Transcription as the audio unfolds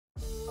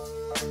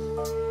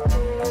Welcome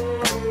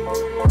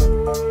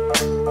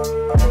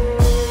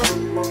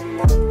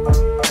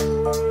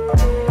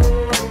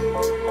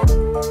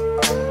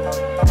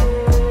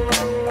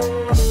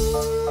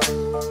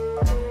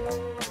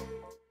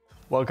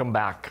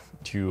back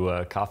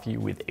to Coffee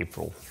with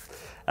April.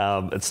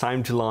 It's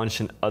time to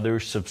launch another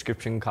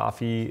subscription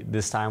coffee.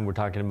 This time we're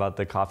talking about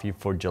the coffee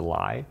for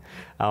July.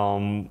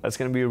 It's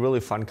going to be a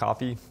really fun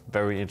coffee,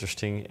 very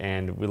interesting,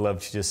 and we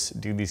love to just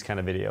do these kind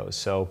of videos.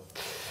 So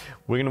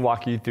we're going to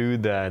walk you through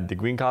the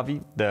green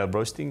coffee, the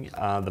roasting,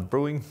 the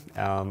brewing,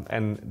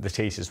 and the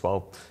taste as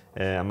well.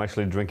 I'm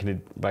actually drinking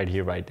it right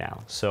here, right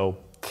now. So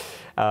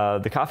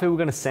the coffee we're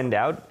going to send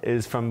out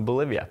is from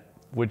Bolivia,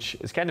 which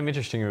is kind of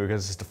interesting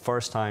because it's the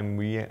first time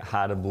we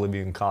had a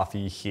Bolivian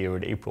coffee here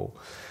in April.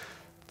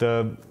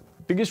 The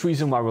biggest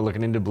reason why we're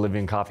looking into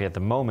Bolivian coffee at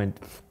the moment,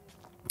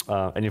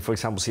 and you, for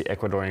example, see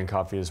Ecuadorian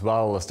coffee as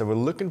well, is that we're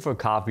looking for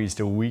coffees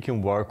that we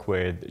can work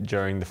with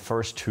during the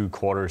first 2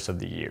 quarters of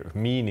the year,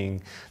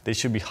 meaning they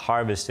should be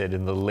harvested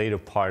in the later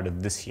part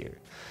of this year.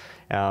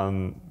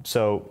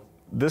 So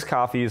this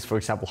coffee is, for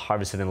example,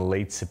 harvested in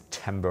late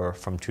September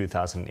from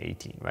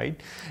 2018,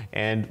 right?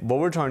 And what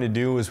we're trying to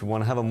do is we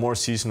want to have a more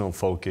seasonal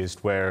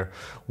focused where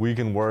we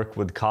can work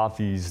with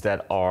coffees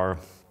that are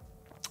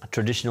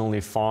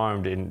traditionally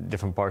farmed in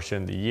different parts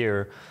of the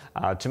year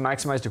to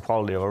maximize the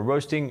quality of our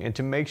roasting and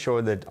to make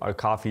sure that our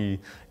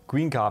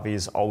green coffee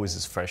is always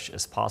as fresh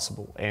as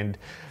possible. And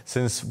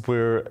since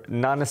we're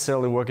not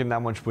necessarily working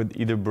that much with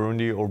either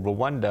Burundi or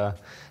Rwanda,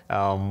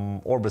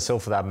 or Brazil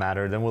for that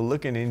matter, then we're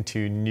looking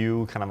into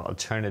new kind of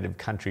alternative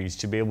countries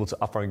to be able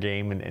to up our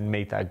game and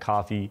make that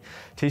coffee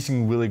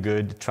tasting really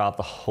good throughout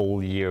the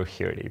whole year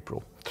here in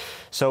April.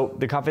 So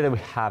the coffee that we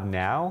have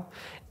now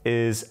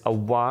is a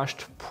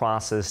washed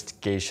processed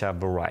Gesha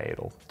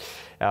varietal.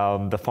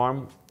 The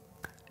farm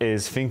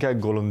is Finca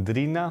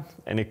Golondrina,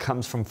 and it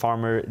comes from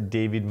farmer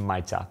David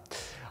Maita.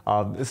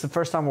 It's the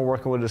first time we're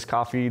working with this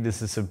coffee.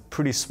 This is a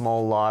pretty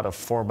small lot of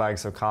 4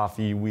 bags of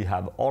coffee. We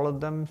have all of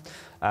them.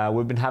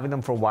 We've been having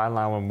them for a while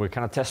now, and we're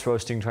kind of test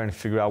roasting, trying to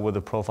figure out what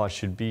the profile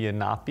should be and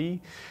not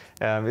be.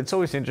 It's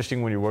always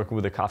interesting when you're working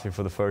with a coffee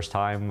for the first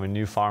time, a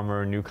new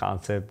farmer, a new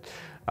concept.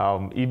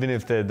 Even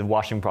if the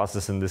washing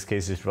process in this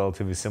case is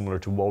relatively similar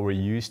to what we're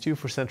used to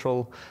for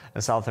Central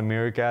and South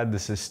America,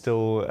 this is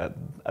still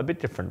a bit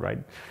different, right?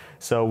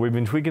 So we've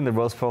been tweaking the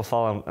roast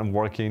profile and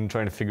working,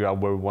 trying to figure out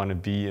where we want to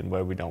be and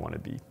where we don't want to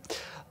be.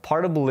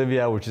 Part of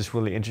Bolivia, which is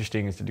really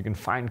interesting, is that you can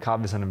find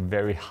coffees on a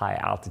very high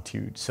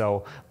altitude,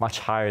 so much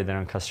higher than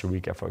in Costa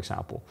Rica, for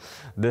example.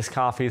 This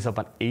coffee is up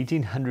at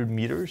 1,800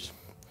 meters,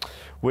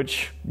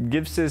 which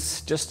gives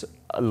this just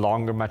a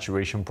longer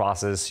maturation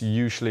process,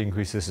 usually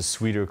increases a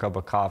sweeter cup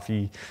of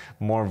coffee,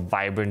 more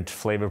vibrant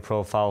flavor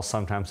profile,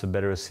 sometimes a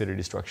better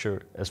acidity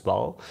structure as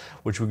well,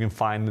 which we can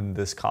find in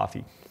this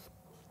coffee.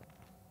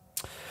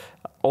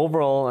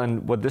 Overall,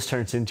 and what this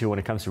turns into when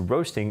it comes to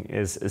roasting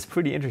is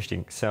pretty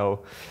interesting.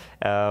 So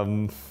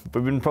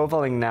we've been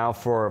profiling now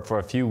for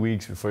a few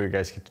weeks before you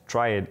guys get to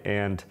try it,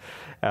 and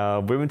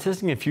we've been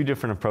testing a few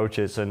different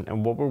approaches,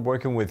 and what we're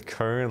working with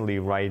currently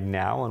right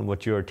now and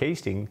what you're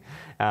tasting,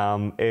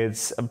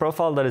 it's a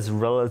profile that is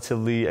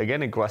relatively,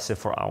 again, aggressive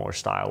for our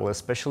style,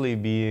 especially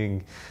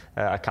being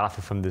a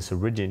coffee from this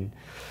origin.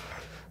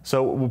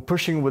 So we're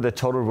pushing with a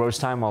total roast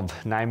time of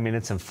 9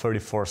 minutes and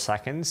 34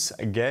 seconds.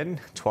 Again,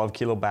 12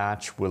 kilo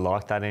batch, we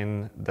lock that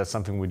in. That's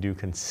something we do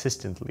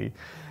consistently.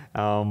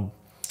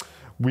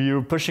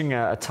 We're pushing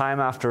a time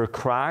after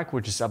crack,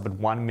 which is up at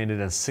 1 minute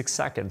and 6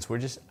 seconds,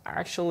 which is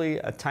actually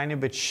a tiny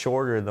bit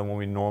shorter than what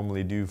we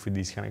normally do for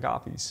these kind of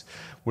coffees.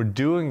 We're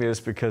doing this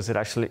because it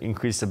actually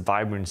increased the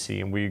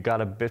vibrancy, and we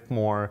got a bit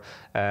more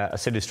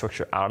acidity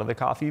structure out of the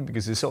coffee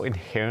because it's so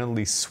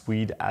inherently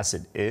sweet as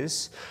it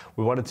is.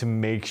 We wanted to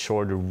make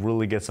sure to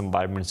really get some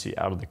vibrancy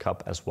out of the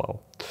cup as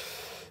well.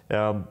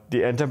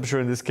 The end temperature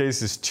in this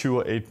case is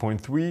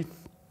 208.3.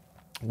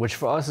 which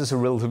for us is a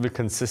relatively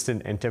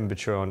consistent end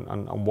temperature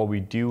on what we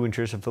do in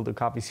terms of filter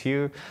coffees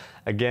here.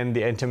 Again,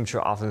 the end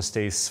temperature often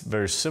stays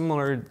very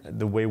similar.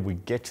 The way we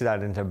get to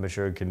that end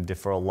temperature can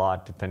differ a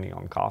lot depending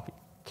on coffee.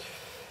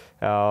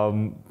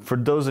 For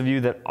those of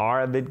you that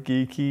are a bit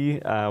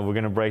geeky, we're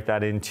gonna break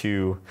that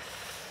into,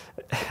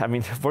 I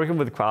mean, working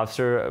with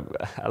Crafter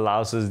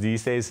allows us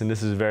these days, and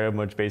this is very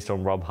much based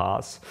on Rob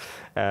Haas.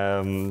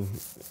 And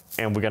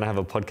we're gonna have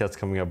a podcast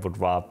coming up with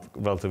Rob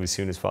relatively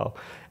soon as well.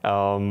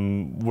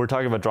 We're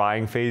talking about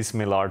drying phase,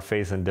 Maillard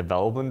phase, and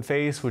development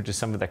phase, which is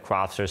something that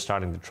crafts are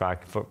starting to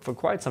track for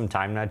quite some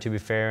time now, to be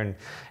fair.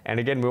 And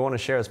again, we want to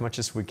share as much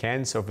as we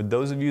can. So for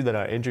those of you that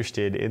are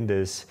interested in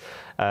this,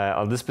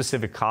 on this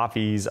specific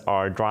coffees,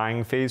 our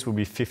drying phase would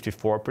be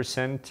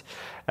 54%.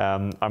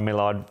 Our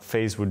Maillard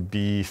phase would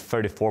be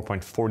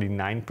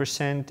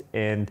 34.49%.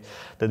 And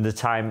then the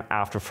time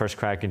after first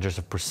crack in terms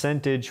of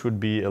percentage would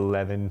be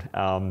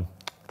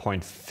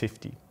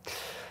 11.50.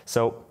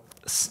 So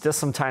Just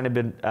some tiny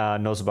bit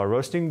knows about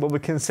roasting. What we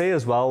can say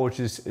as well,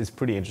 which is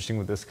pretty interesting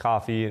with this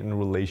coffee in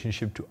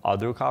relationship to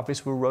other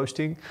coffees we're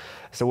roasting.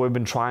 So we've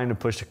been trying to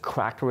push the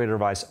crack rate of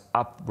rice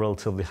up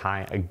relatively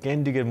high,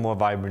 again, to get more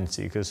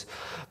vibrancy, because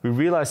we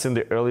realized in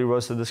the early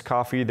roast of this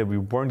coffee that we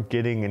weren't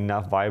getting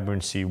enough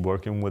vibrancy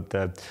working with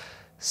the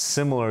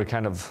similar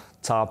kind of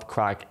top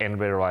crack end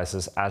rate of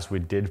rices as we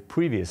did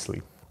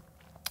previously.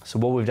 So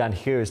what we've done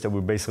here is that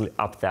we basically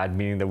up that,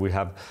 meaning that we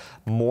have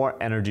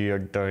more energy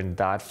during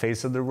that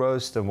phase of the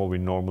roast than what we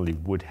normally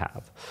would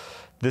have.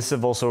 This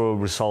has also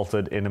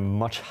resulted in a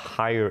much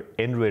higher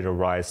end rate of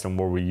rise than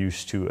what we're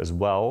used to as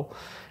well.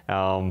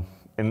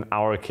 In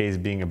our case,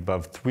 being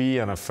above 3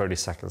 on a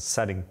 30-second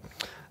setting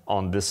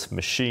on this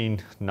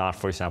machine, not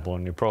for example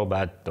on your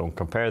ProBat. Don't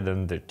compare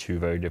them, they're two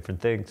very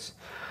different things.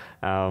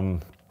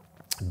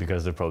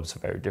 Because the probes are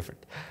very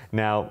different.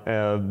 Now,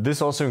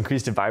 this also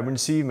increased the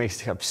vibrancy, makes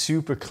the cup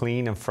super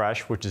clean and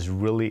fresh, which is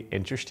really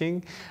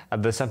interesting.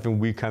 That's something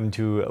we come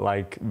to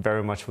like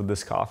very much with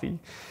this coffee.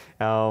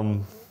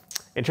 In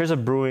terms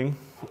of brewing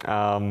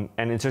and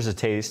in terms of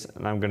taste,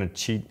 and I'm gonna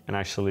cheat and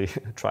actually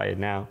try it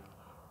now.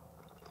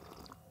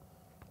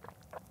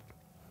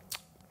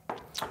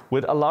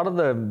 With a lot of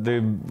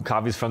the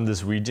coffees from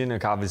this region,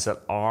 and coffees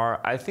that are,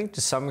 I think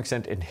to some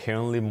extent,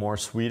 inherently more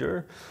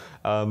sweeter,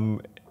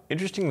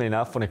 interestingly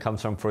enough, when it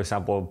comes from, for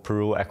example,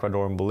 Peru,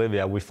 Ecuador, and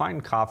Bolivia, we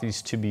find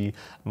coffees to be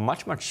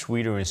much, much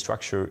sweeter in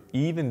structure,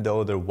 even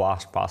though they're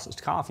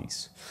wash-processed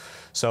coffees.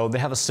 So they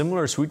have a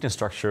similar sweetness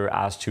structure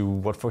as to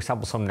what, for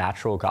example, some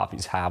natural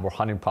coffees have, or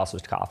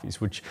honey-processed coffees,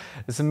 which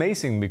is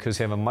amazing because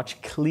they have a much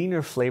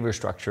cleaner flavor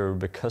structure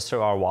because they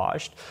are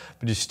washed,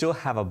 but you still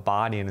have a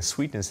body and a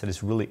sweetness that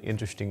is really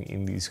interesting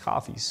in these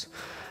coffees.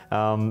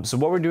 So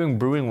what we're doing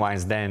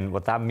brewing-wise then,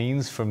 what that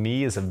means for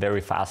me is a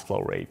very fast flow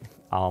rate.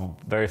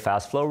 Very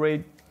fast flow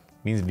rate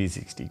means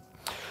V60.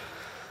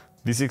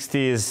 V60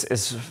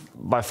 is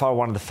by far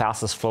one of the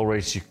fastest flow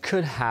rates you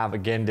could have,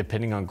 again,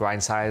 depending on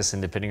grind size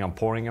and depending on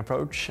pouring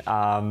approach.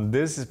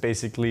 This is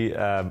basically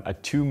a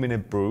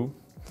 2-minute brew,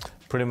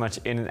 pretty much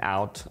in and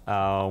out,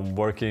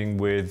 working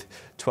with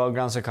 12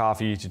 grams of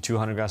coffee to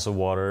 200 grams of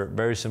water,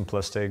 very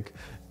simplistic,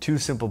 2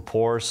 simple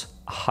pours,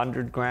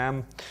 100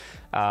 gram.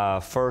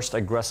 First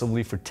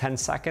aggressively for 10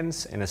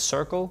 seconds in a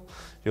circle.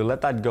 You'll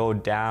let that go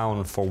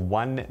down for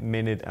 1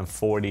 minute and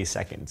 40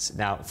 seconds.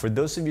 Now, for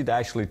those of you that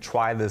actually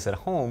try this at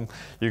home,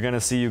 you're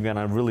gonna see you're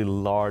gonna really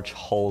large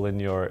hole in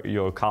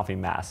your coffee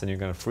mass and you're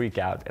gonna freak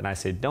out. And I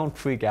say, don't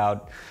freak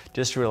out,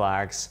 just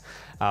relax.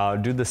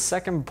 Do the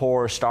second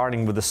pour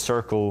starting with a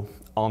circle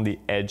on the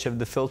edge of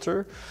the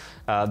filter.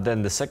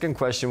 Then the second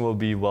question will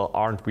be, well,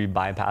 aren't we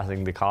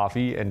bypassing the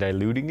coffee and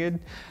diluting it?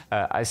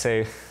 I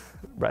say,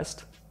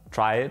 rest,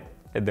 try it,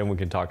 and then we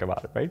can talk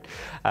about it,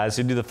 right?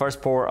 So you do the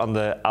first pour on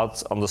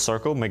the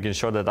circle, making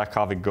sure that that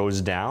coffee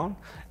goes down,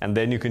 and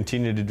then you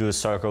continue to do a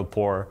circle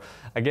pour,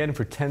 again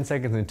for 10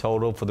 seconds in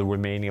total for the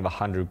remaining of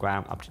 100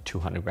 gram up to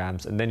 200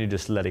 grams, and then you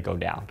just let it go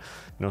down.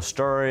 No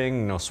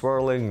stirring, no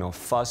swirling, no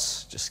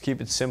fuss, just keep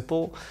it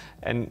simple,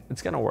 and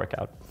it's gonna work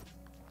out.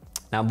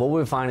 Now, what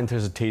we find in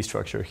terms of taste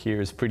structure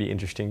here is pretty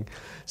interesting.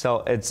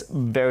 So it's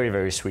very,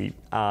 very sweet.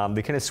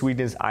 The kind of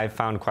sweetness I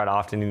found quite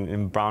often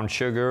in brown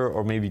sugar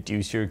or maybe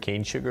juicier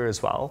cane sugar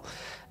as well.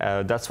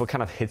 That's what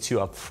kind of hits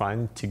you up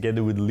front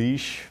together with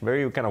lychee,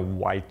 very kind of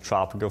white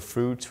tropical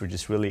fruits, which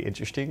is really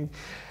interesting.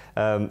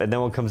 And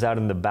then what comes out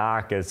in the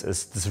back is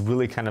this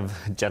really kind of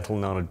gentle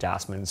note of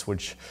jasmines,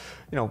 which,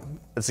 you know,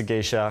 it's a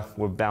geisha.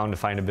 We're bound to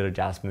find a bit of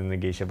jasmine in the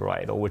geisha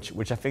varietal,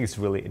 which I think is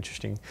really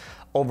interesting.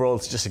 Overall,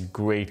 it's just a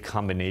great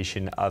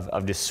combination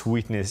of the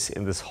sweetness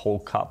in this whole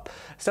cup.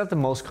 It's not the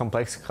most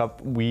complex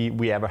cup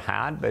we ever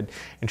had, but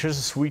in terms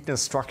of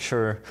sweetness,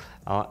 structure,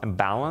 and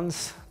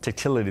balance,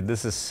 tactility,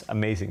 this is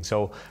amazing.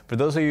 So for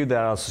those of you that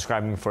are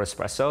subscribing for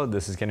espresso,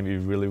 this is going to be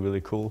really,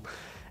 really cool.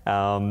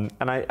 And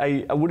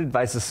I would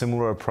advise a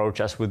similar approach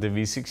as with the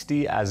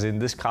V60, as in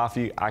this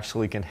coffee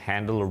actually can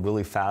handle a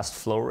really fast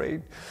flow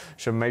rate.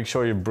 So make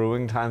sure your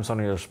brewing times on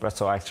your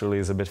espresso actually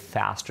is a bit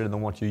faster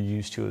than what you're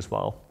used to as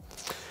well.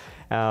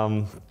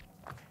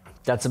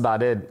 That's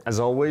about it. As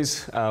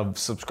always,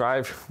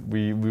 subscribe.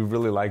 We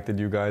really like that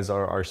you guys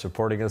are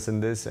supporting us in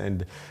this,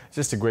 and it's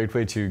just a great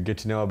way to get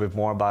to know a bit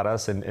more about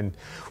us. And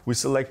we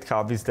select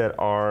coffees that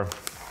are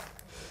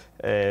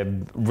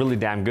really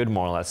damn good,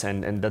 more or less,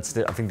 and that's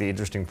I think the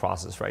interesting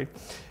process, right?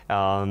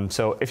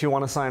 So if you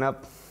want to sign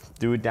up,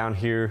 do it down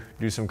here,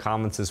 do some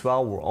comments as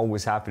well. We're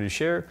always happy to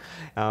share,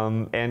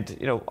 and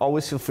you know,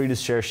 always feel free to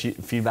share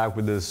feedback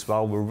with us as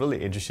well. We're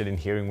really interested in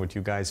hearing what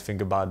you guys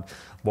think about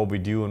what we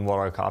do and what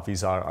our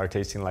coffees are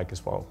tasting like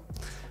as well.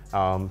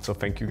 So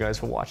thank you guys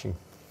for watching.